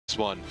This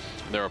one,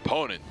 and their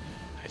opponent,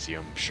 as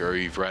I'm sure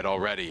you've read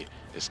already,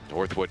 is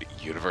Northwood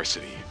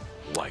University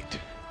Light.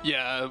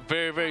 Yeah,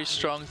 very, very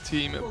strong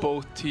team.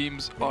 Both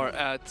teams are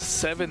at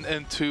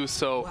 7-2,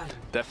 so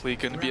definitely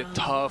going to be a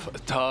tough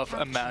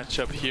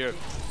matchup here.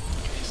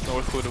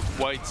 Northwood of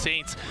White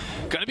Saints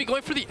going to be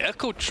going for the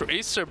Echo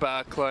Tracer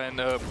backline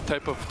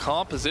type of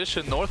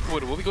composition.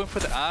 Northwood will be going for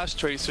the Ash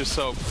Tracer,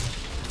 so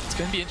it's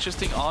going to be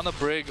interesting on a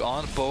Brig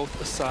on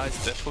both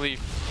sides. Definitely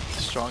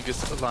the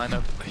strongest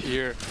lineup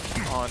here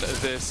on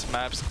this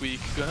map. Squeak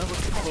gonna look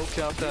to poke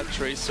out that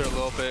Tracer a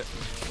little bit.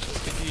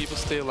 Just gonna be able to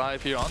stay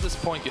alive here on this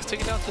point. Gets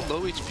taken down to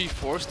low HP,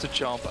 forced to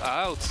jump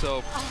out.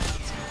 So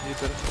it's gonna be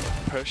a bit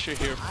of pressure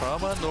here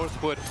from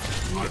Northwood.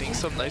 Getting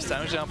some nice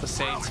damage down for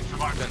Saints.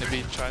 Gonna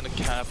be trying to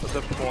cap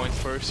the point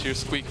first here.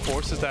 Squeak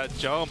forces that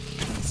jump.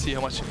 See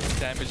how much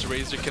damage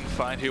Razor can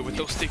find here with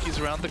those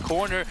stickies around the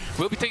corner.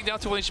 Will be taken down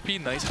to 1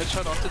 HP. Nice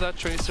headshot onto that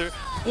Tracer.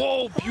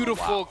 Whoa,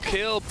 beautiful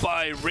kill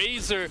by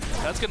Razor.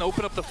 That's going to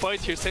open up the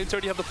fight here. Saints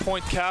already have the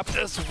point capped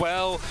as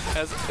well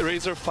as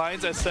Razor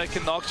finds a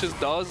second. Noxious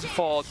does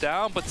fall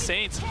down, but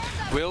Saints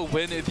will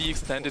win the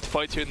extended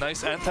fight here.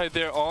 Nice anti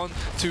there on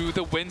to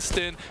the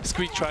Winston.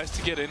 Squeak tries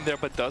to get in there,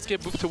 but does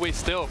get moved away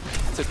still.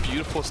 It's a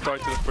beautiful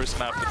start to the first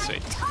map with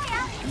Saints.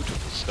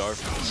 Beautiful start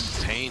from the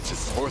Saints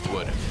and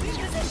Northwood.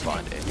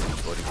 Find any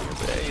footing here,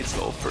 but hey, it's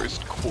the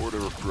first quarter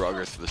of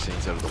progress for the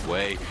Saints out of the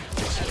way.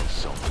 There's still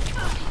so much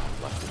more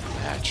time left in the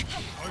match.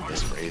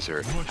 This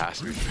Razor has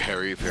to be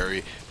very,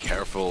 very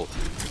careful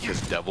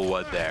because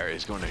Devilwood there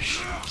is going to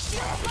shoot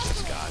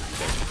this guy.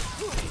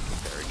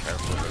 Very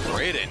careful.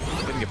 Raiden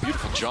getting a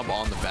beautiful jump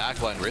on the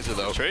backline. Razor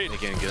though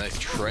making a nice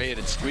trade,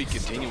 and Squeak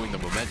continuing the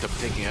momentum,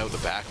 taking out the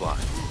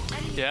backline.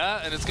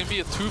 Yeah, and it's going to be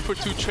a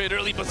 2-for-2 trade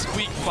early, but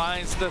Squeak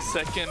finds the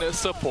second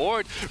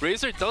support.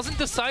 Razor doesn't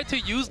decide to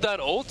use that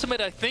ultimate.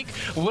 I think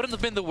wouldn't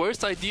have been the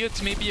worst idea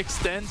to maybe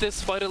extend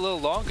this fight a little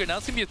longer. Now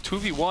it's going to be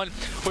a 2v1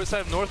 for the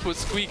side of Northwood.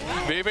 Squeak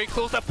very, very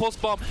close. That pulse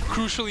bomb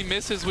crucially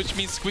misses, which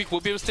means Squeak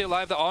will be able to stay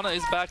alive. The Ana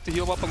is back to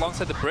heal him up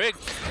alongside the Brig.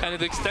 And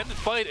the extended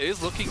fight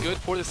is looking good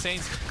for the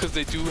Saints because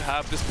they do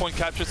have this point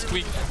capture.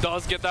 Squeak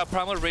does get that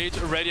Primal Rage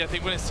ready. I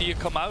think we're going to see it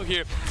come out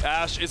here.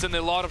 Ash is in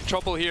a lot of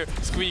trouble here.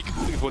 Squeak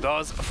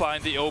does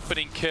find the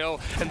opening kill,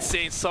 and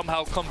Saints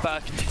somehow come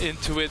back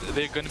into it.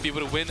 They're going to be able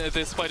to win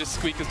this fight as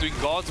Squeak is doing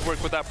God's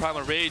work with that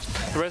Primal Rage.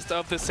 The rest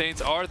of the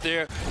Saints are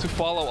there to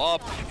follow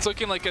up. It's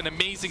looking like an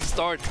amazing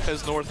start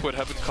as Northwood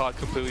have been caught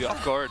completely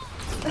off guard.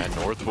 And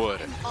Northwood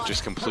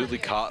just completely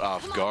caught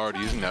off guard,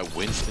 using that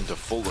Winston to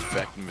full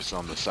effectiveness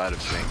on the side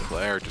of St.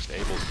 Clair, just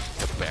able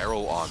to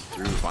barrel on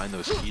through, find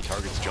those key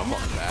targets, jump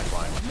on the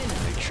backline,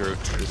 make sure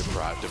they're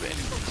deprived of any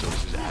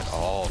resources at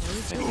all.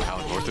 And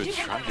now Northwood's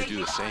trying to do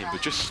the same,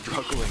 but just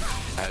struggling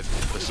as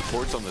the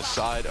supports on the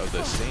side of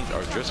the Saints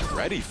are just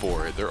ready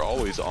for it. They're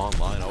always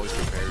online, always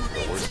prepared for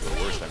the worst of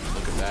the worst. I mean,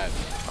 look at that,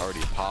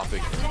 already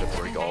popping the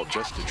Brig ult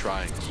just to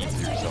try and keep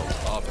yourselves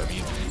up. I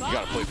mean, you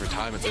got to play for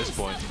time at this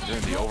point.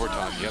 During the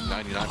overtime, you have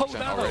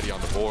 99% already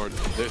on the board.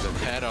 There's a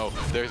nano.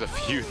 There's a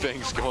few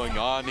things going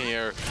on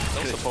here.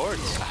 No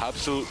supports.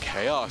 Absolute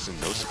chaos and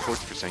no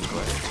supports for St.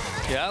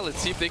 Clair. Yeah, let's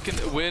see if they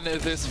can win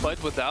this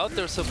fight without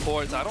their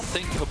supports. I don't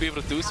think he'll be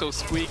able to do so.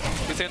 Squeak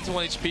is down to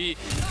 1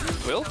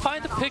 HP. Will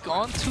find a pick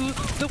onto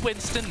the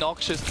Winston.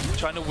 Noxious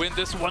trying to win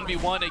this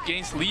 1v1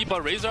 against Lee,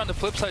 but Razor on the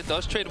flip side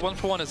does trade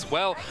 1-for-1 as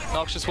well.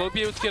 Noxious will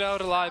be able to get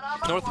out alive.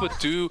 Northwood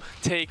do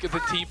take the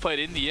team fight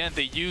in the end.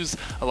 They use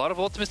a lot of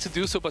ultimates to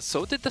do so, but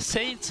so did the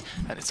Saints.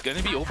 And it's going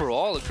to be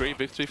overall a great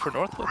victory for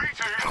Northwood.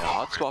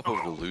 Hot swap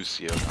over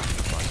Lucio.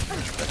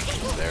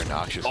 There,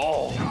 Noxious.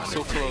 Oh,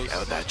 so close.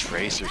 Out that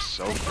Tracer,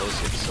 so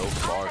close yet so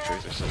far.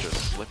 Tracer's such a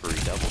slippery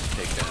devil to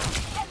take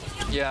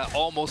down. Yeah,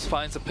 almost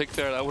finds a pick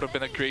there. That would have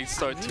been a great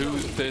start to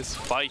this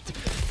fight.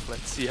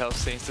 Let's see how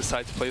Saints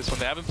decide to play this one.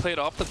 They haven't played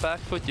off the back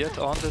foot yet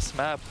on this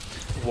map.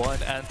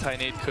 One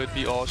anti-nade could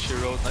be all she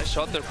wrote. Nice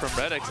shot there from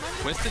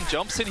Redix. Winston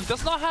jumps in. He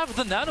does not have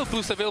the nano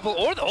boost available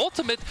or the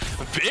ultimate.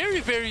 Very,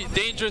 very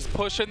dangerous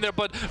push in there,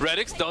 but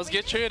Redix does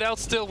get traded out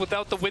still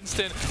without the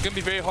Winston. Gonna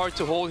be very hard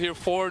to hold here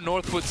for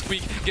Northwood.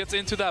 Squeak gets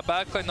into that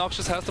backline.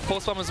 Noxious has the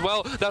pulse bomb as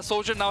well. That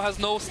soldier now has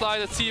no slide.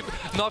 Let's see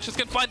if Noxious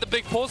can find the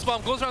big pulse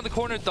bomb. Goes around the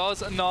corner,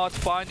 does not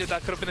find it.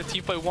 That could have been a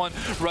team fight one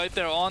right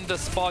there on the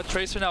spot.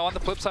 Tracer now on the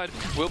flip side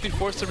will be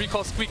forced to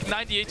recall. Squeak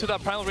 98 to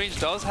that primal range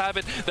does have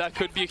it. That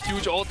could be a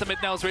huge ultimate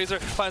now as Razor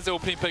finds the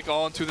opening pick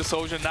onto the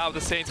soldier. Now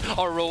the Saints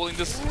are rolling.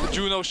 This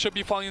Juno should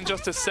be falling in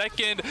just a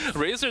second.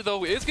 Razor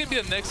though is going to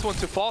be the next one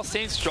to fall.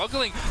 Saints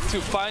struggling to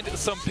find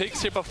some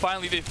picks here, but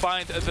finally they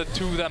find the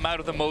two that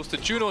matter the most. The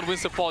Juno and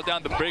Winston fall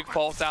down. The Brig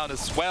falls down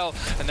as well.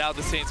 And now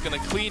the Saints going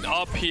to clean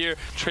up here.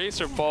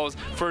 Tracer falls.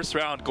 First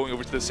round going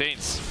over to the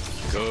Saints.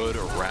 Good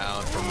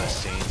round from the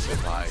Saints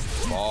by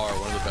far.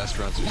 One of the best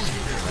rounds we've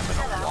seen from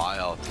them in a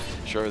while.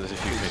 Sure, there's a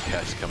few big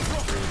hits coming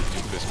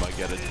through. The Dukas might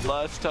get a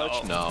last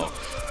touch. No.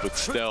 But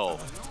still,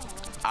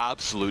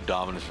 absolute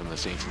dominance from the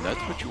Saints, and that's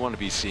what you want to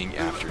be seeing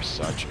after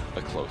such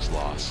a close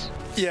loss.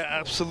 Yeah,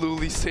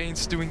 absolutely.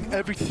 Saints doing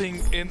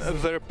everything in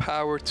their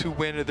power to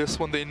win this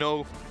one. They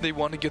know they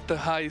want to get the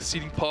highest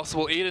seeding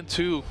possible.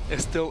 8-2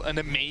 is still an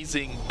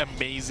amazing,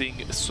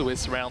 amazing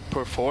Swiss round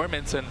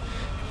performance, and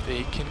if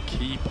they can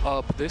keep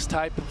up this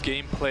type of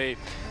gameplay,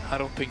 I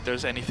don't think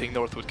there's anything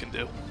Northwood can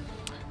do.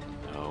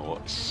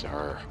 No,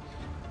 sir.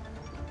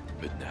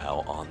 But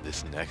now on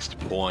this next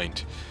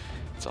point,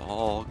 it's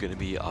all going to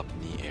be up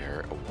in the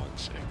air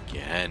once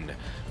again.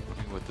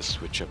 Wondering what the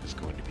switch up is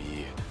going to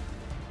be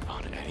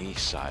on any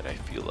side. I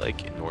feel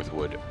like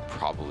Northwood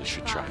probably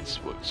should try and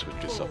switch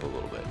this up a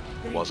little bit.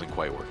 It wasn't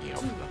quite working out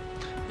for them.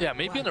 Yeah,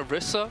 maybe an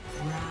Orisa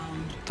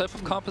type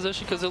of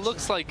composition, because it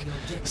looks like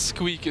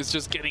Squeak is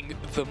just getting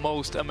the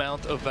most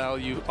amount of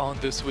value on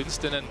this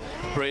Winston, and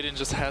Brayden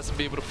just hasn't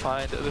been able to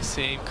find the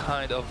same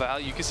kind of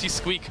value. You can see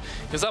Squeak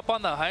is up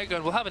on the high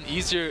ground. We'll have an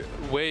easier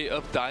way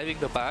of diving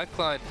the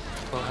backline.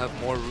 We'll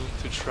have more room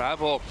to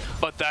travel,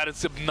 but that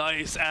is a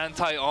nice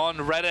anti on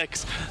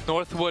Redx.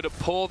 Northwood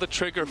pull the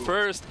trigger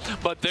first,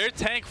 but their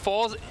tank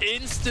falls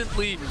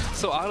instantly,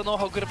 so I don't know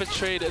how good of a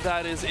trade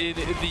that is in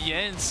the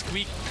end.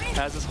 Squeak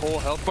has his whole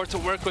health bar to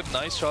work with.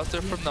 Nice shots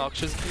there from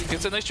Noxious.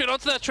 Gets a nice trade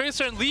onto that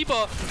Tracer, and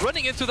Liba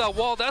running into that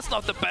wall. That's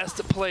not the best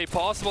play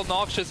possible.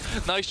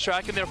 Noxious, nice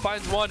track in there,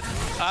 finds one.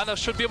 Anna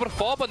should be able to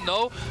fall, but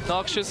no.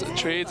 Noxious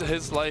trades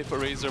his life.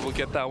 Razor will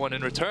get that one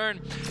in return.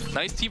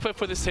 Nice team fight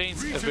for the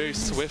Saints. A very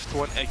swift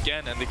one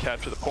again, and they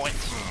capture the point.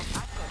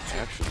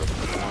 Capture the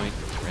point.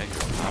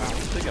 One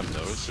thing I'm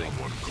noticing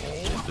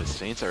is the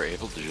Saints are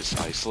able to just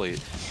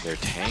isolate their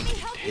tank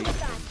and take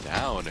them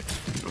down.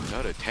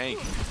 Without a tank,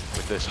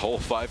 with this whole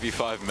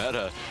 5v5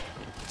 meta,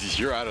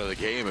 you're out of the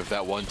game if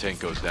that one tank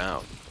goes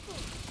down.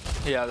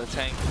 Yeah, the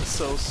tank is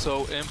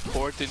so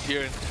important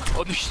here.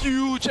 And a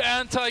huge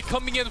anti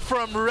coming in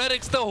from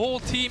Redx. The whole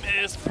team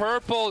is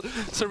purple.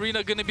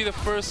 Serena gonna be the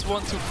first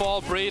one to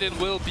fall. Brayden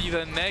will be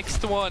the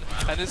next one.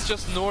 And it's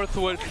just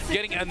Northwood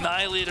getting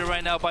annihilated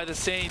right now by the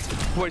Saints,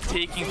 who are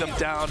taking them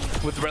down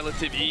with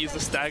relative ease.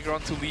 The stagger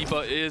onto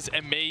Liba is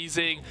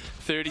amazing.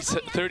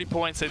 30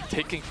 points and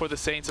ticking for the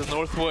Saints as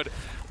Northwood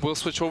will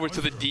switch over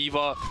to the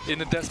Diva in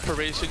the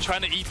desperation,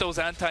 trying to eat those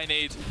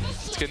anti-nades.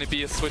 It's going to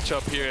be a switch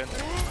up here, and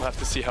we'll have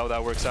to see how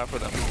that works out for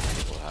them.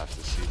 We'll have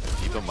to see.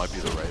 The Diva might be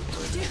the right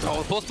play.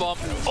 Oh, pulse bomb.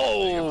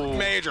 Oh,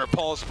 major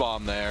pulse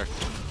bomb there.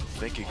 I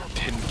think it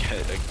didn't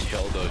get a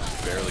kill though,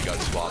 just barely got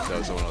swapped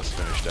out. Someone else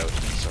finished out.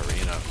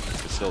 Serena,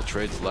 but still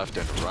trades left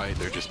and right.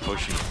 They're just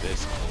pushing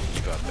this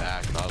Diva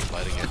back, not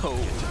letting it get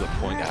to the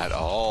point at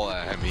all.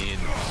 I mean,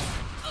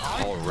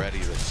 already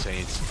the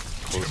Saints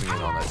closing in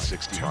on that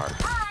 60 mark.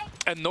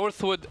 And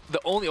Northwood, the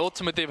only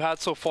ultimate they've had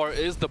so far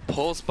is the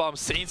Pulse Bomb.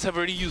 Saints have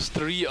already used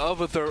 3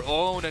 of their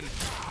own, and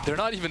they're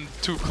not even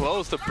too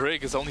close. The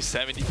Brig is only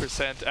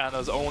 70%,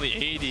 Anna's only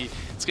 80.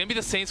 It's going to be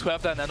the Saints who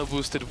have that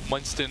nano-boosted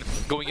Winston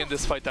going in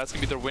this fight. That's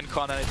going to be their win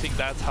con, and I think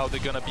that's how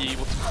they're going to be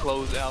able to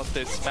close out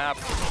this map.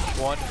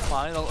 One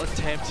final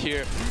attempt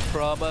here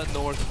from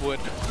Northwood.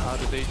 How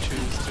do they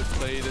choose to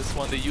play this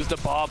one? They use the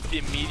Bob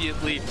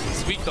immediately.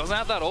 Squeak doesn't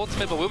have that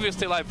ultimate, but will be able to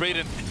stay alive.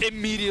 Brayden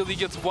immediately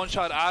gets one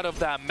shot out of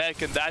that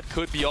mech, and that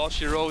could be all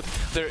she wrote.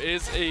 There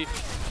is a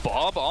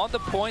Bob on the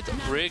point.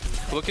 Brig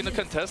looking to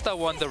contest that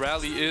one. The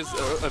rally is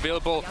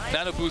available.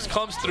 Nano Boost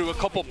comes through, a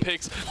couple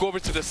picks, go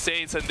over to the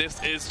Saints, and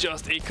this is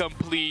just a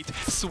complete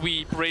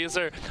sweep.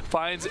 Razor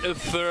finds a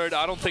third.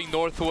 I don't think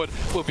Northwood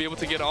will be able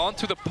to get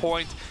onto the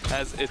point,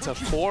 as it's a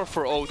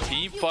 4-for-0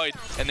 team fight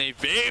and a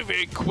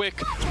very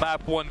quick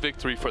map 1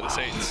 victory for the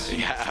Saints.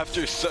 Yeah,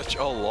 after such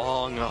a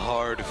long,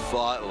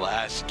 hard-fought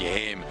last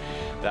game,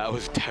 that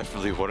was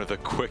definitely one of the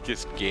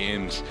quickest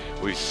games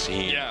we've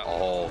seen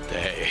all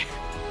day.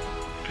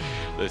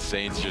 The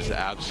Saints just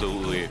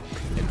absolutely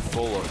in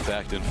full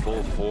effect, in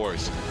full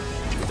force,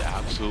 with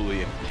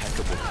absolutely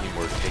impeccable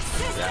teamwork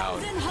taking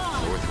down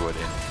Northwood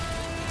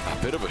in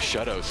a bit of a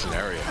shutout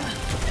scenario.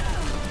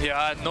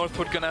 Yeah,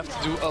 Northwood gonna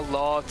have to do a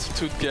lot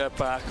to get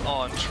back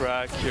on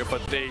track here,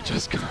 but they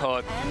just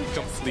got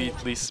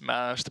completely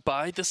smashed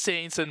by the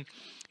Saints. And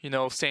you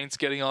know, Saints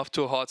getting off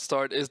to a hot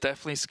start is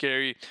definitely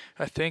scary.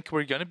 I think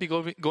we're going to be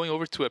going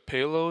over to a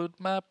payload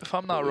map, if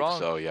I'm not wrong.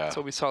 So, yeah. That's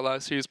what we saw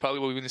last year. Is probably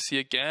what we're going to see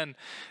again.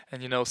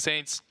 And, you know,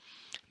 Saints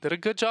did a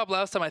good job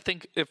last time. I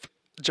think if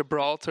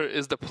Gibraltar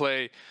is the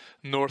play,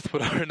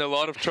 Northwood are in a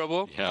lot of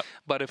trouble. Yeah.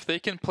 But if they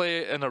can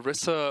play an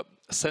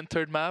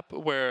Orisa-centered map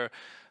where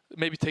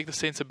maybe take the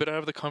Saints a bit out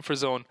of the comfort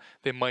zone,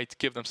 they might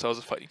give themselves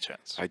a fighting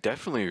chance. I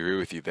definitely agree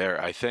with you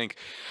there. I think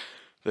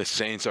the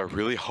Saints are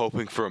really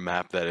hoping for a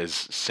map that is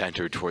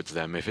centered towards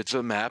them. If it's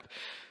a map,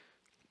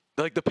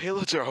 like the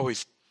payloads are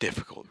always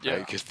difficult, right?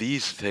 Because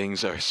these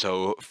things are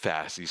so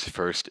fast. These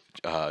first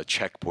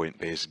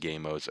checkpoint-based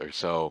game modes are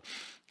so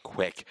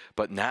quick.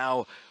 But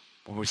now,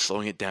 when we're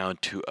slowing it down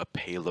to a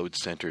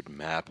payload-centered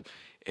map,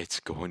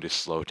 it's going to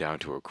slow down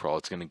to a crawl.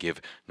 It's going to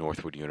give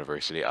Northwood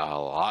University a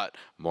lot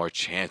more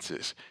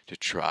chances to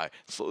try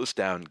slow this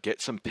down,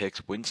 get some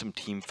picks, win some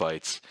team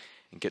fights,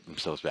 and get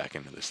themselves back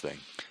into this thing.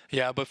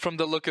 Yeah, but from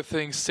the look of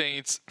things,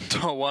 Saints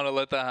don't want to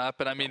let that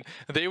happen. I mean,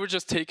 they were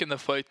just taking the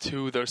fight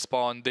to their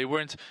spawn. They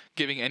weren't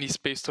giving any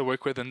space to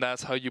work with, and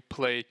that's how you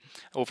play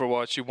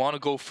Overwatch. You want to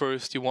go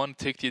first, you want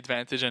to take the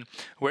advantage, and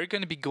we're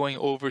going to be going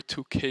over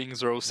to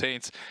Kings Row.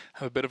 Saints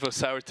have a bit of a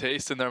sour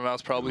taste in their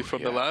mouths probably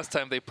from the last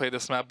time they played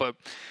this map, but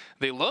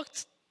they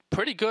looked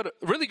pretty good,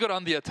 really good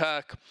on the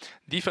attack.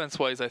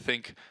 Defense-wise, I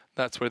think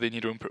that's where they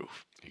need to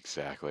improve.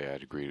 Exactly,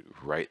 I'd agree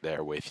right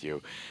there with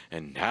you.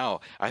 And now,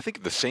 I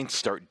think the Saints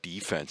start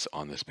defense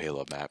on this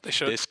payload map. They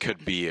should. This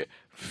could be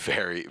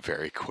very,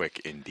 very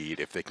quick indeed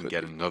if they can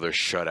get another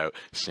shutout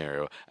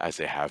scenario as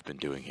they have been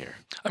doing here.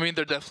 I mean,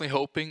 they're definitely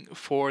hoping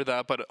for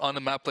that, but on a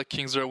map like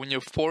Kings Row, when you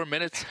have 4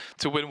 minutes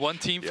to win one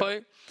team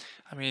fight,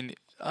 I mean,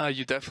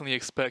 you definitely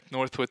expect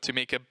Northwood to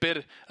make a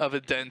bit of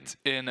a dent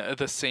in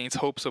the Saints'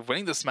 hopes of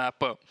winning this map,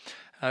 but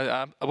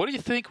what do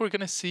you think we're going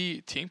to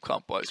see team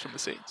comp-wise from the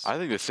Saints? I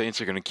think the Saints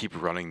are going to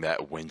keep running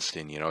that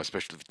Winston, you know,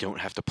 especially if they don't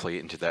have to play it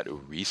into that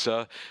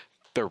Orisa.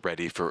 They're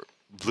ready for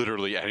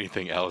literally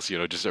anything else, you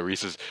know, just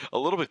Orisa's a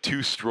little bit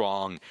too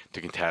strong to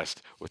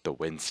contest with the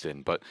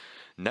Winston. But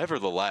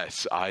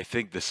nevertheless, I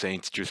think the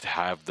Saints just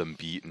have them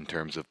beat in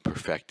terms of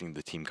perfecting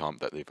the team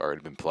comp that they've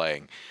already been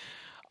playing.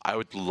 I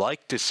would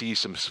like to see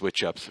some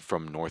switch-ups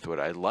from Northwood.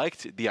 I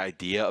liked the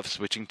idea of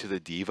switching to the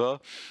D.Va.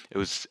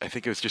 I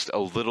think it was just a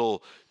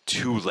little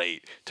too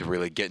late to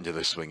really get into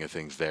the swing of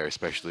things there,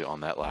 especially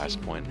on that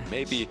last point.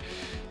 Maybe,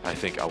 I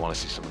think I want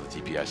to see some of the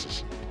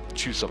TPSs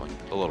choose something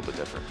a little bit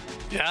different.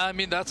 Yeah, I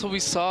mean, that's what we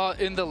saw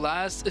in the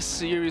last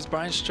series.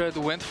 Brian Strud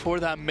went for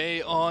that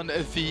Mei on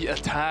the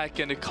attack,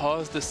 and it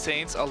caused the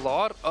Saints a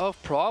lot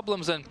of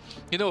problems. And,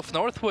 you know, if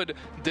Northwood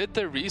did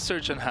their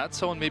research and had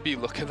someone maybe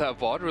look at that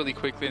VOD really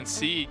quickly and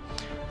see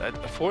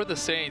that for the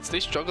Saints,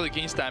 they struggle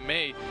against that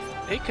Mei,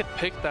 they could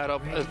pick that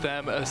up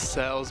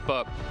themselves.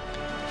 But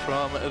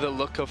from the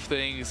look of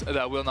things,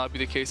 that will not be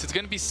the case. It's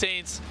going to be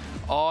Saints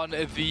on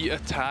the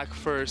attack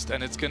first,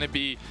 and it's going to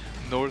be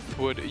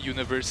Northwood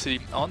University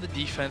on the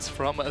defense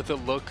from the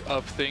look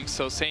of things.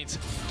 So Saints,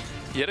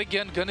 yet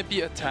again, going to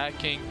be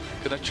attacking,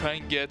 going to try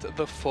and get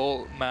the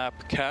full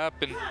map cap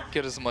and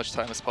get as much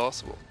time as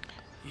possible.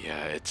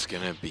 Yeah, it's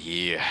going to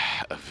be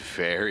a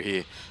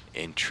very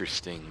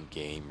interesting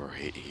game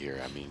right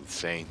here. I mean,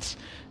 Saints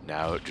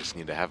now just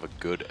need to have a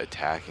good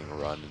attacking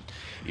run.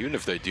 Even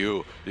if they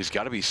do, there's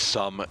got to be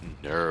some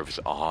nerves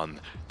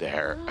on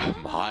their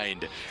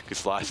mind,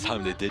 because last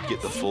time they did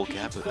get the full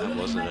cap, but that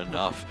wasn't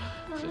enough.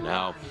 So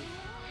now,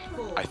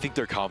 I think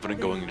they're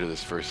confident going into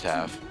this first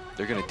half.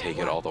 They're going to take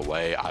it all the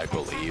way, I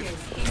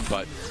believe,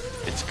 but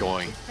it's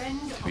going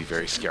to be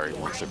very scary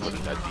once they're put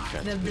in that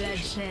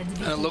defense.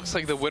 And it looks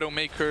like the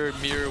Widowmaker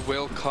mirror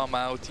will come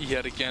out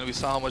yet again. We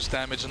saw how much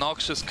damage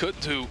Noxious could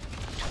do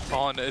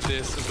on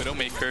this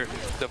Widowmaker.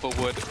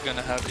 Devilwood going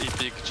to have a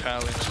big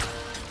challenge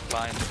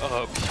lined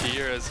up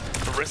here as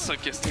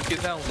Orisa gets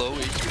taken down low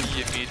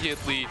HP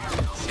immediately.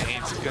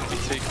 Saints going to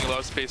be taking a lot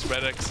of space.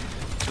 Redx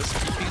just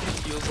keeping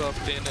the heals up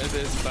in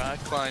this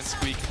backline.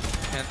 Squeak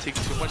can't take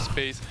too much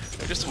space.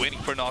 They're just waiting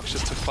for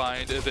Noxious to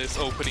find this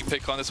opening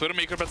pick on this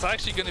Widowmaker, but it's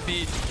actually going to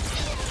be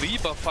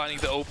Liba finding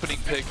the opening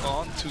pick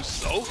onto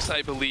Soaks,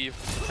 I believe,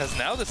 as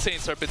now the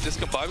Saints are a bit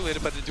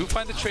discombobulated, but they do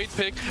find the trade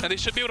pick, and they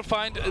should be able to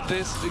find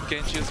this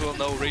Genji as well.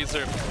 No,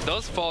 Razor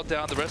does fall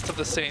down. The rest of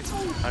the Saints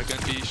are going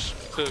to be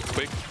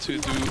quick to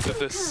do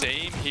the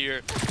same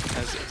here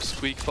as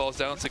Squeak falls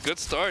down. It's a good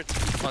start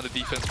on the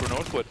defense for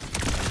Northwood.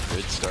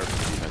 Good start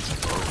for defense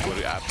for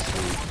Northwood.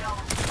 Absolutely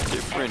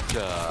different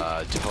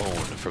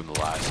tone from the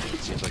last game. It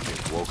seems like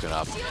they've woken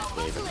up.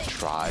 They haven't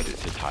tried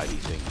to tidy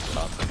things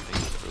up. I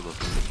think they're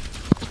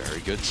looking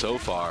very good so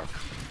far.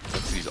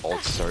 Once these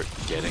ults start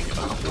getting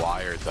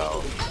acquired,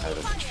 though, I have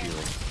a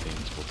feeling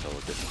things will tell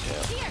a different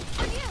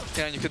tale.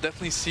 Yeah, and you could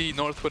definitely see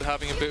Northwood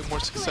having a bit more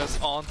success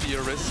on the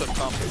Orisa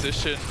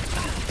composition.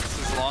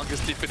 This is the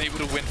longest they've been able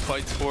to win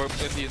fights for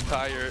in the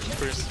entire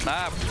first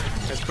map.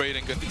 As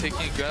Brayden going to be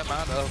taking a good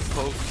amount of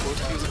poke.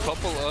 Forced to use a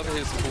couple of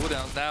his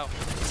cooldowns now.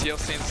 See how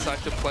Saints decide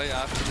to play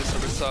after this.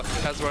 Orisa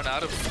has run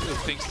out of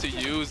things to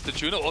use. The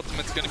Juno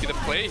ultimate's going to be the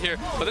play here,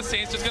 but the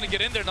Saints just going to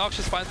get in there.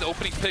 Noxious finds the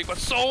opening pick, but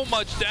so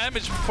much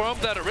damage from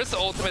that Orisa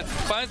ultimate.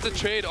 Finds the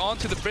trade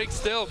onto the break.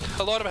 Still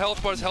a lot of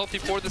health bars healthy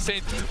for the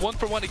Saints.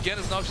 1-for-1 again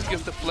as Noxious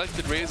gets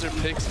deflected. Razor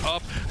picks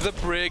up the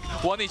brig.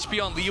 1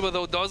 HP on Liba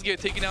though, does get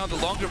taken out in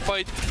the longer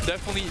fight.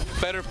 Definitely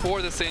better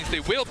for the Saints.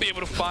 They will be able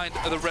to find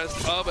the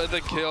rest of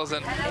the kills,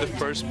 and the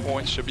first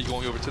point should be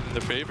going over to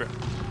their favor.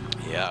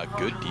 Yeah,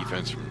 good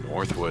defense from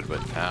Northwood,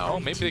 but now... Oh,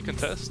 maybe they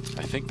contest.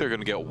 I think they're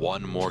going to get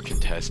one more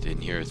contest in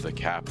here, as the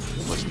cap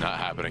was not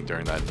happening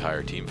during that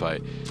entire team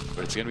fight.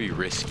 But it's going to be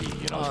risky,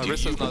 you know. Do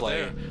you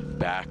play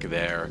back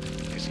there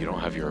because you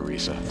don't have your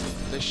Orisa.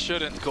 They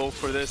shouldn't go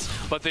for this,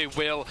 but they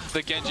will.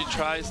 The Genji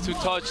tries to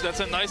touch. That's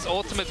a nice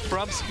ultimate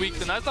from Squeak.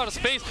 The nice lot of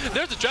space.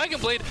 There's the Dragon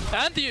Blade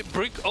and the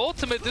Brick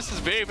ultimate. This is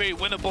very, very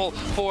winnable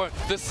for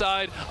the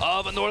side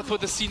of Northwood.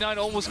 The C9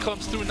 almost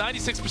comes through,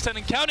 96%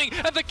 and counting,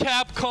 and the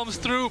cap comes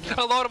through.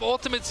 A lot of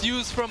ultimates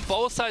used from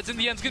both sides. In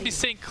the end, it's going to be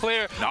St.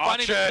 Clair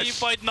finding the team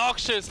fight.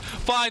 Noxious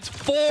finds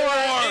four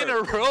in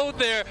a row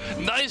there.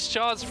 Nice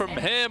shots from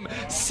him.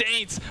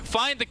 Saints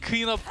find the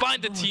cleanup,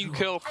 find the team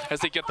kill as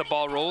they get the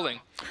ball rolling.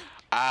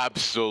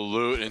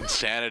 Absolute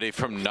insanity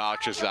from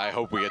Noxious. I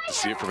hope we get to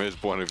see it from his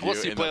point of view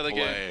in the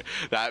play.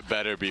 That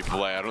better be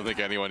play. I don't think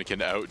anyone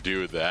can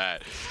outdo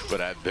that. But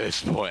at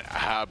this point,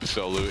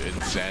 absolute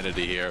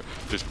insanity here.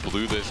 Just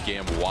blew this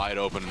game wide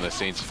open in the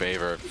Saints'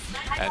 favor.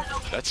 And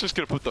that's just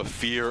going to put the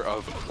fear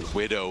of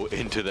Widow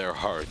into their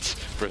hearts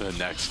for the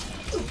next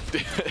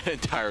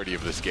entirety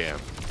of this game.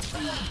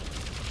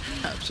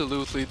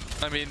 Absolutely.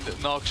 I mean,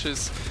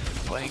 Noxious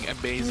playing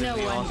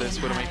amazingly on this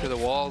Widowmaker. The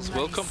walls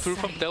will come through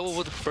from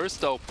Devilwood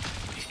first, though.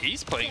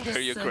 He's playing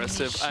very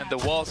aggressive, and the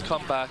walls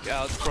come back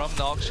out from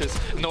Noxious.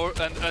 And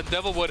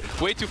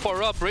Devilwood way too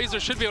far up. Razor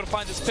should be able to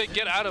find this pick,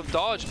 get out of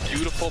dodge.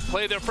 Beautiful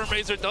play there from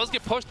Razor. Does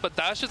get pushed, but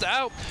dashes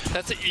out.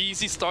 That's an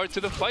easy start to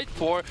the fight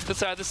for the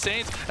side of the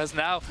Saints, as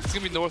now it's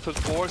going to be Northwood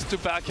forced to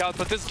back out.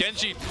 But this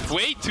Genji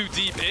way too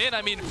deep in.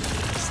 I mean,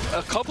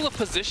 a couple of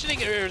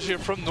positioning errors here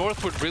from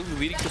Northwood really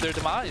leading to their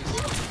demise.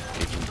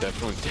 You can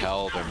definitely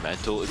tell their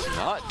mental is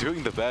not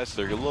doing the best.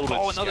 They're a little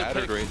bit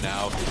scattered right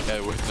now,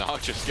 with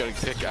Noxious getting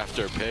pick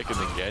after pick, and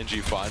then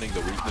Genji finding the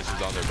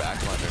weaknesses on their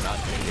backline. They're not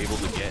able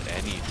to get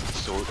any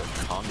sort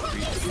of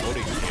concrete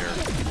footing here.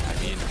 I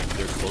mean,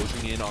 they're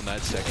closing in on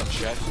that second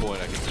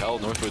checkpoint. I can tell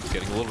Northwood's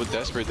getting a little bit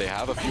desperate. They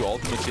have a few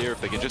ultimates here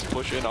if they can just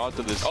push in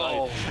onto this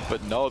side.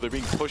 But no, they're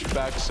being pushed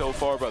back so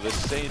far by the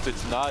Saints.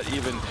 It's not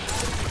even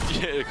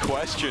a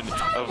question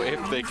of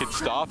if they can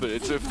stop it.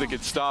 It's if they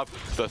can stop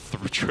the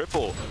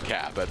triple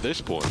cap at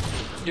this point.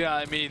 Yeah,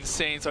 I mean,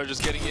 Saints are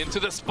just getting into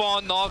the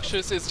spawn.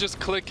 Noxious is just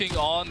clicking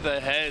on the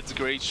heads.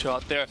 Great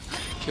shot there.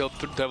 Killed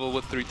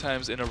Devilwood 3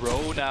 times in a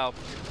row now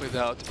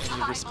without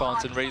any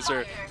response. And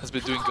Razor has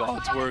been doing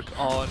God's work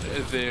on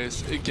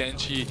this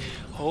Genji.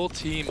 Whole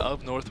team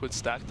of Northwood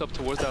stacked up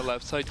towards that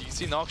left side. You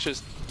see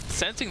Noxious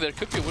sensing there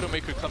could be a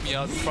Widowmaker coming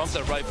out from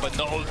the right, but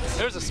no,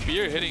 there's a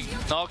spear hitting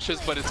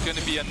Noxious, but it's going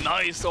to be a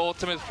nice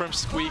ultimate from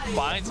Squeak.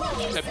 Finds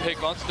a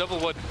pick onto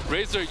Devilwood.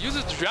 Razor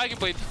uses the Dragon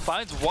Blade,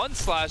 finds one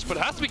slash, but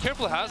has to be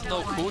careful, has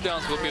no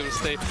cooldowns, will be able to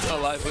stay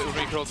alive.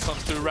 Widowmaker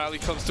comes through, Rally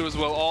comes through as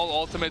well. All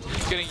ultimates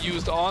getting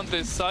used on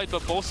this side,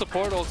 but both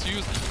support ults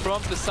used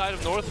from the side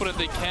of Northwood, and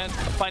they can't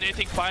find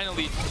anything.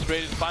 Finally,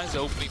 Raiden finds the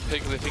opening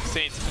pick, and I think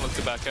Saints can look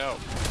to back out.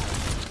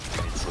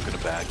 Looking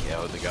to back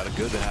out. They got a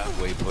good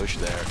halfway push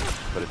there,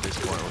 but at this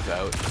point,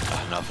 without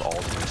enough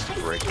ultimates to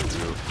break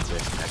through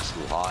this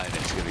next line,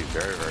 it's going to be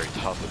very, very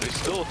tough. But they're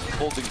still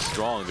holding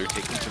strong. They're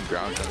taking some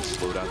ground, trying to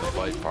slow down the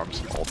fight, farm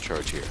some ult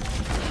charge here.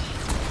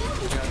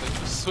 Yeah,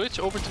 the switch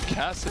over to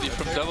Cassidy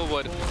from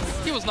Devilwood.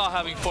 He was not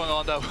having fun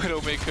on that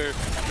Widowmaker.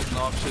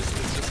 Noxious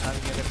is just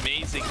having an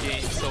amazing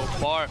game so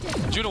far.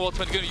 Juno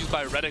ultimate going to be used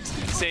by Redix.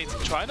 Saints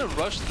trying to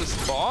rush the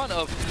spawn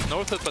of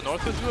Northwood, but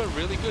Northwood do a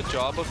really good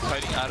job of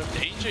kiting out of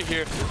danger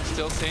here.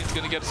 Still, Saints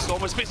going to get so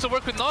much space to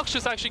work with.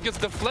 Noxious actually gets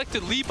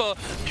deflected. Liba,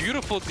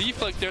 beautiful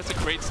deflect there. It's a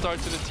great start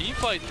to the team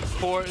fight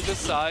for the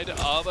side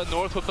of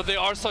Northwood, but they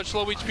are such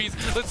low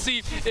HPs. Let's see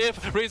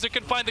if Razor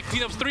can find the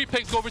cleanups. 3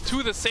 picks go over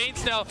to the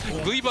Saints now.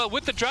 Liba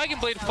with the Dragon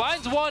Blade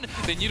finds one.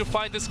 They need to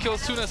find this kill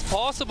as soon as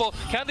possible.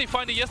 Can they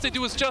find it? Yes, they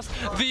do. It's just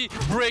the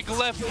break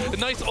left. A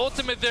nice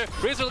ultimate there.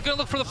 Razor gonna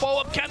look for the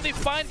follow-up. Can they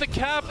find the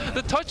cap?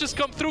 The touches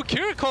come through.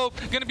 Kiriko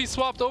gonna be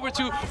swapped over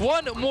to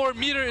 1 more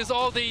meter is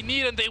all they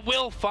need, and they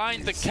will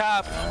find the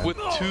cap with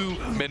 2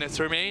 minutes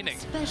remaining.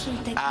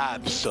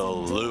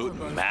 Absolute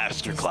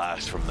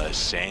masterclass from the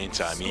Saints.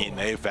 I mean,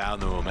 they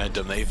found the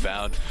momentum. They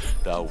found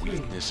the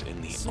weakness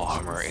in the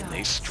armor, and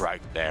they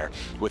strike there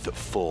with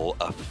full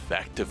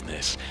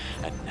effectiveness.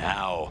 And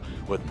now,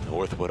 with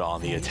Northwood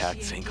on the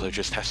attack, St. Clair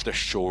just has to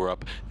shore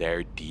up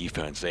their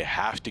defense. They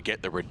have to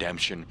get the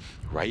redemption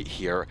right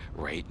here,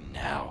 right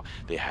now.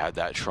 They had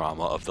that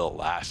trauma of the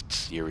last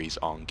series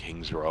on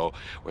Kings Row,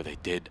 where they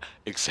did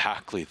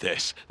exactly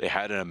this. They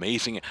had an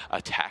amazing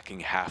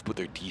attacking half, but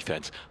their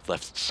defense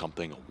left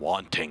something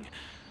wanting.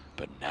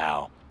 But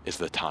now is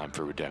the time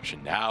for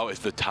redemption. Now is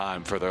the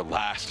time for their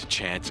last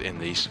chance in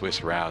these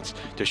Swiss rounds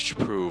to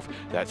prove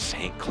that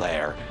St.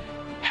 Clair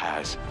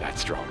has that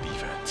strong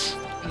defense.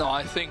 No,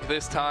 I think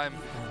this time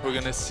we're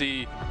gonna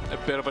see a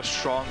bit of a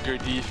stronger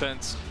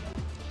defense.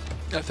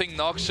 I think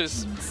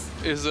Noxious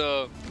is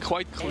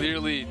quite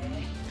clearly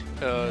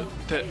the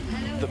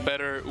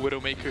better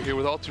Widowmaker here.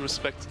 With all due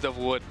respect to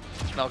Devilwood,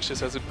 Noxious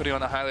has been putting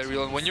on a highlight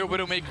reel, and when your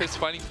Widowmaker is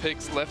finding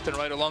picks left and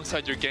right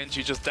alongside your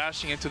Genji, just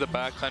dashing into the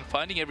backline,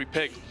 finding every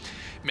pick,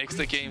 makes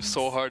the game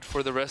so hard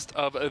for the rest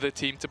of the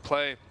team to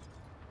play.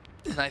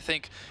 And I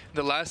think in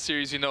the last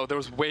series, you know, there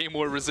was way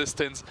more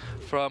resistance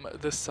from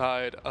the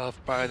side of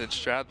Brian and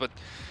Strat, but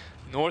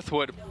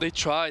Northwood, they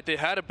tried. They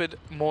had a bit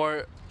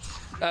more,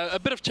 a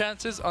bit of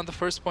chances on the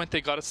first point.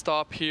 They got a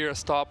stop here, a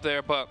stop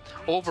there, but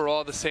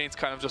overall the Saints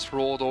kind of just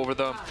rolled over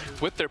them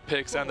with their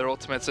picks and their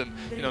ultimates, and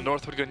you know,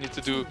 Northwood gonna need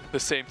to do the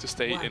same to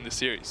stay in the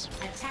series.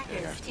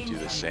 They have to do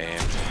the same.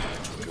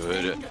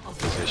 Good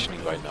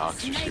positioning by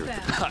Noxious here.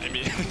 I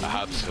mean,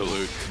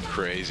 absolute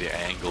crazy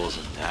angles,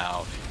 and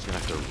now he's gonna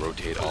have to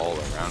rotate all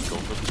around,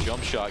 going for the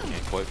jump shot.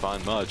 Can't quite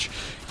find much.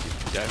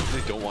 You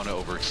definitely don't want to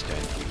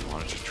overextend. You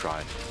want to just try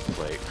and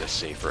play the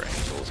safer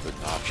angles, but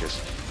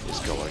Noxious is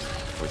going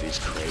for these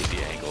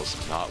crazy angles,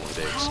 not what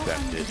they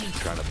expected,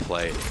 trying to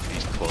play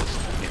these close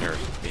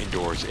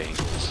indoors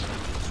angles.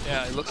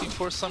 Yeah, looking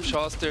for some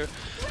shots there.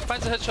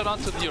 Finds a headshot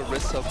onto the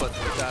Orisa, but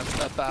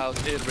that's about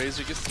it.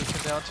 Razor gets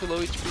taken down to low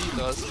HP,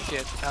 does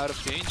get out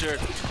of danger.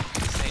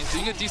 Saints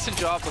doing a decent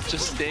job of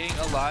just staying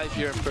alive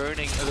here and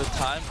burning the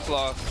time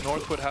clock.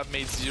 Northwood have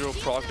made zero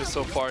progress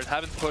so far and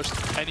haven't pushed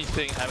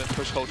anything, haven't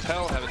pushed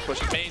Hotel, haven't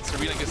pushed Main.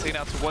 Serena gets taken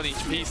down to 1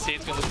 HP.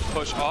 Saints gonna look to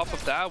push off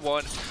of that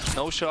one.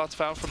 No shots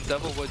found from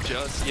Devilwood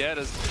just yet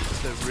as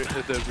the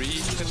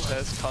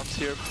re-contest comes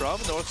here from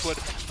Northwood.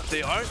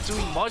 They aren't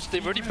doing much.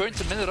 They've already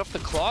burnt a minute off the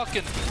clock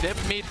and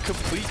they've made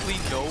completely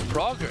no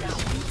progress.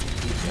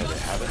 Yeah, they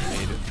haven't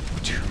made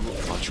too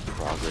much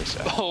progress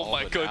at all. Oh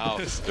my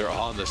goodness. Now they're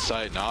on the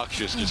side.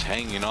 Noxious just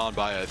hanging on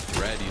by a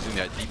thread, using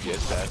that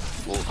DPS that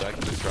full deck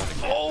to try to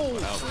get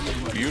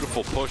out.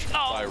 Beautiful push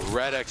by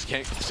Redex.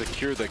 Can't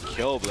secure the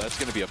kill, but that's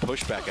going to be a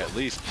pushback at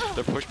least.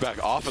 They're pushed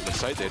back off of the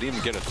site. They didn't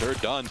even get a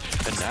third done,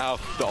 and now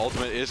the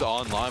ultimate is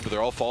online, but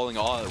they're all falling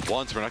on at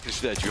once. We're not going to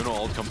see that Juno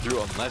ult come through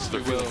unless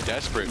they're really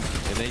desperate,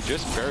 and they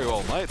just very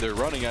well might. They're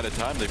running out of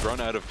time. They've run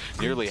out of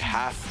nearly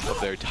half of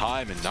their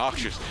time, and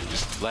Noxious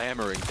just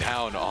clamoring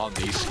down on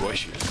these squishes.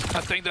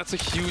 I think that's a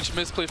huge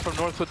misplay from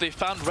Northwood. They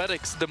found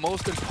Redex. The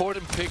most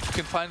important pick you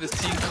can find this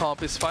team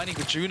comp is finding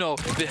a Juno.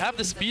 They have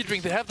the speed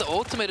ring, they have the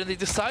ultimate, and they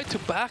decide to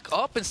back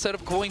up instead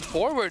of going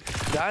forward.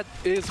 That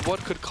is what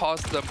could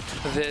cost them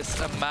this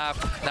map.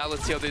 Now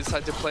let's see how they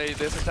decide to play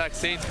this attack.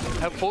 Saints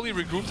have fully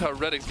regrouped how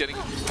Redex getting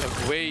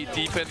way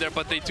deep in there,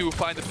 but they do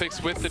find the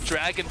fix with the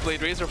Dragon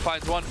Blade. Razor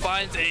finds one,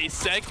 finds a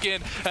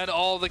second, and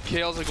all the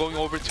kills are going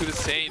over to the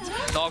Saints.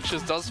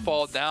 Noxious does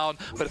fall down,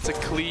 but it's a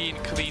clean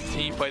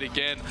team fight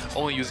again,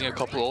 only using a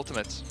couple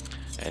ultimates.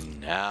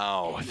 And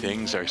now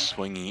things are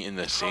swinging in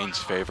the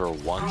Saints' favor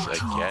once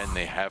again.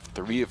 They have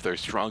 3 of their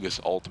strongest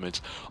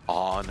ultimates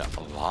on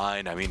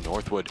line. I mean,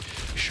 Northwood,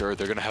 sure,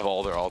 they're going to have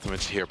all their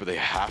ultimates here, but they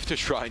have to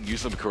try and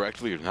use them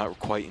correctly. They're not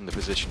quite in the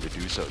position to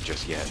do so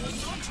just yet.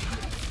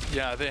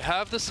 Yeah, they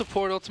have the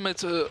support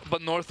ultimates,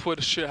 but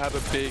Northwood should have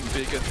a big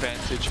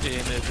advantage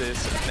in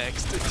this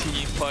next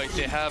team fight.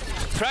 They have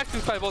practically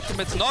 5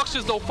 ultimates.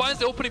 Noxious, though, finds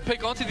the opening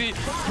pick onto the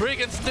Brig,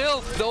 and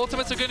still the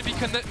ultimates are going to be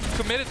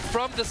committed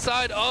from the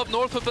side of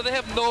Northwood, but they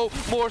have no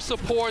more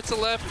supports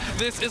left.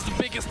 This is the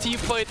biggest team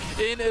fight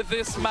in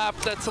this map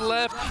that's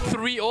left.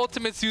 3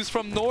 ultimates used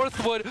from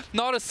Northwood,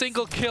 not a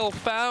single kill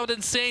found,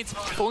 and Saints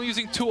only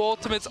using 2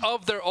 ultimates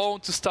of their own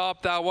to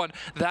stop that one.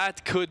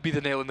 That could be the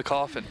nail in the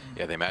coffin.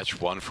 Yeah, they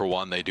matched 1 for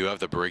 1. They do have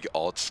the Brig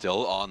ult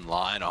still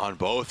online on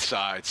both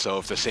sides, so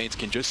if the Saints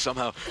can just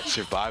somehow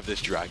survive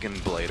this Dragon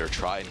Blade or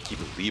try and keep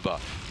Liba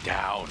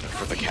down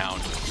for the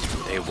count,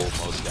 they will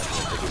most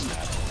definitely take this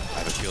battle. I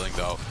have a feeling,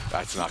 though,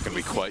 that's not going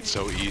to be quite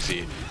so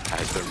easy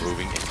as they're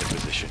moving into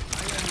position.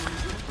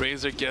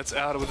 Razor gets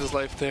out with his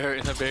life there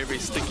in a very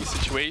sticky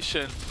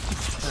situation,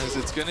 as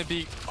it's going to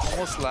be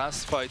almost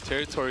last fight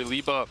territory.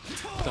 Liba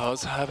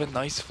does have a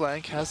nice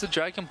flank, has the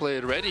Dragon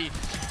Blade ready.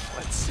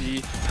 Let's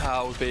see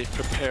how they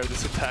prepare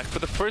this attack. For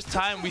the first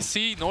time, we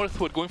see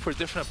Northwood going for a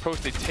different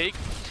approach. They take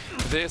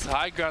this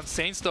high ground.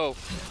 Saints, though,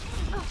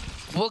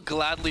 will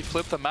gladly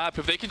flip the map.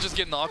 If they can just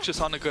get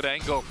Noxious on a good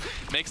angle,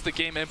 makes the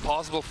game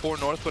impossible for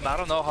Northwood. I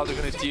don't know how they're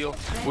going to deal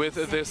with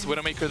this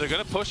Widowmaker. They're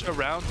going to push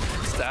around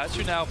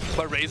Statue now,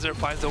 but Razor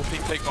finds the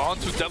opening pick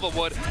onto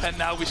Devilwood, and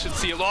now we should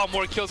see a lot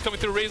more kills coming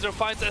through. Razor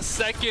finds a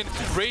second.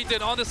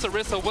 Raiden on the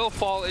Sarissa will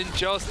fall in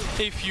just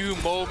a few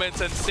moments,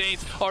 and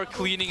Saints are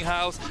cleaning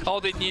house. All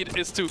they need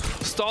is to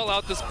stall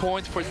out this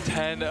point for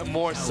 10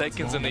 more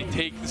seconds, and they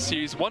take the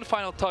series. One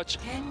final touch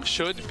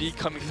should be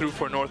coming through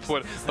for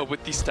Northwood, but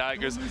with these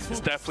staggers, it's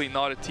definitely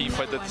not a team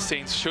fight that the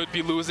Saints should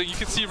be losing. You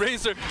can see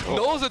Razor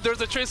knows that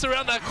there's a trace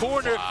around that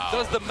corner,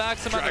 does the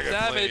max amount of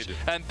damage,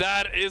 and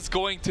that is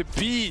going to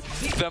be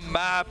the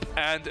map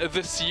and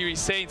the series.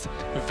 Saints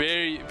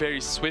very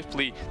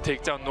swiftly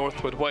take down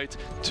Northwood White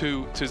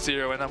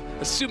 2-0, and I'm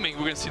assuming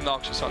we're going to see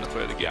Noxious on the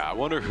play again. Yeah, I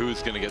wonder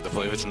who's going to get the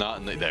play. If it's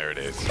not, there it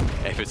is.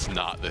 If it's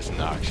not this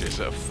Noxious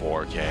of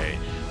 4K,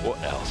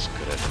 what else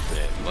could it have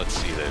been? Let's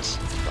see this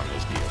from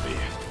his POV.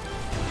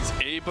 He's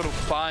able to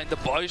find the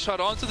body shot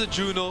onto the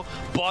Juno,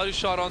 body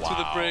shot onto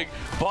the Brig,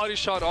 body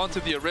shot onto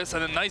the Arista,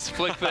 and a nice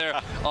flick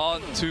there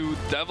onto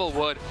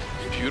Devilwood.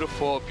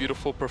 Beautiful,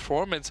 beautiful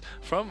performance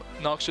from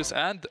Noxious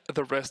and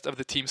the rest of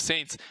the Team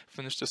Saints.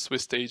 Finished the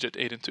Swiss stage at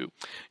 8-2.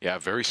 Yeah,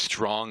 very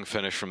strong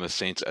finish from the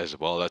Saints as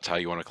well. That's how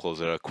you want to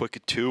close it out. A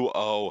quick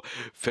 2-0,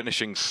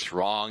 finishing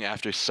strong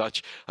after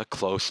such a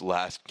close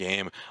last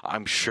game.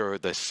 I'm sure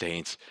the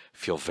Saints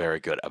feel very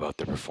good about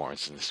their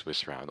performance in the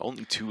Swiss round.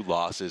 Only 2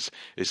 losses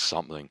is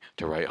something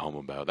to write home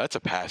about. That's a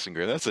passing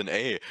grade. That's an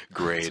A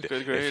grade,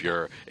 if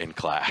you're in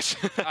class.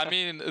 I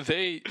mean,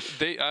 they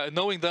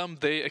knowing them,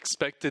 they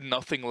expected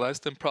nothing less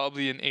than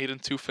probably an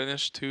 8-2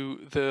 finish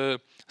to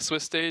the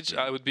Swiss stage.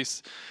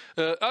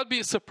 I'd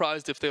be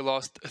surprised if they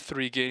lost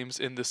 3 games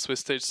in the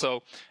Swiss stage.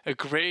 So a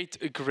great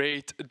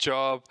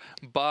job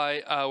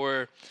by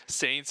our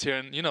Saints here,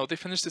 and you know, they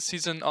finished the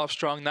season off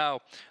strong. Now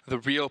the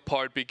real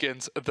part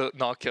begins, the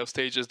knockout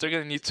stages. They're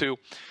going to need to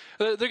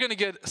they're going to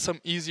get some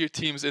easier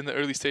teams in the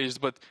early stages,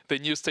 but they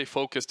need to stay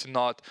focused to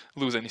not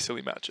lose any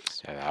silly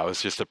matches. Yeah, that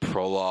was just a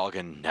prologue,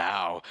 and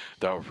now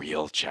the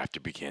real chapter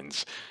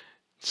begins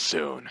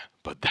soon.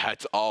 But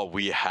that's all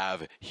we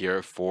have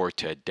here for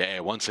today.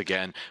 Once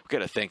again, we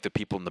got to thank the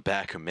people in the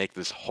back who make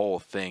this whole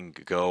thing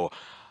go.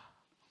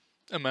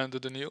 Amanda,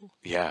 Daniil.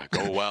 Yeah,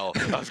 go well.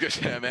 I was going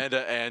to say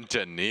Amanda and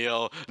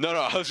Daniil. No,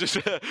 I was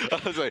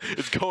like,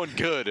 it's going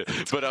good.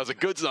 But I was like,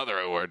 good's not the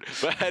right word.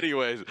 But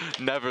anyways,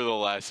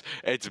 nevertheless,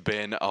 it's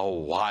been a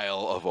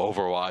while of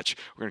Overwatch.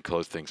 We're going to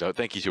close things out.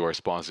 Thank you to our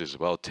sponsors as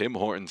well, Tim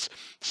Hortons,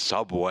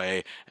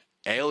 Subway,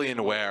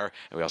 Alienware,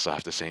 and we also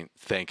have to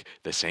thank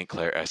the St.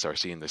 Clair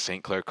SRC and the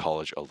St. Clair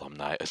College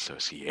Alumni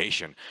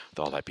Association. With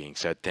all that being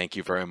said, thank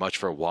you very much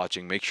for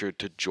watching. Make sure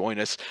to join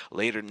us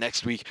later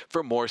next week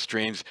for more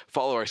streams.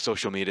 Follow our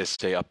social media,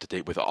 stay up to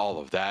date with all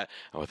of that.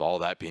 And with all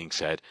that being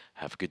said,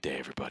 have a good day,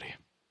 everybody.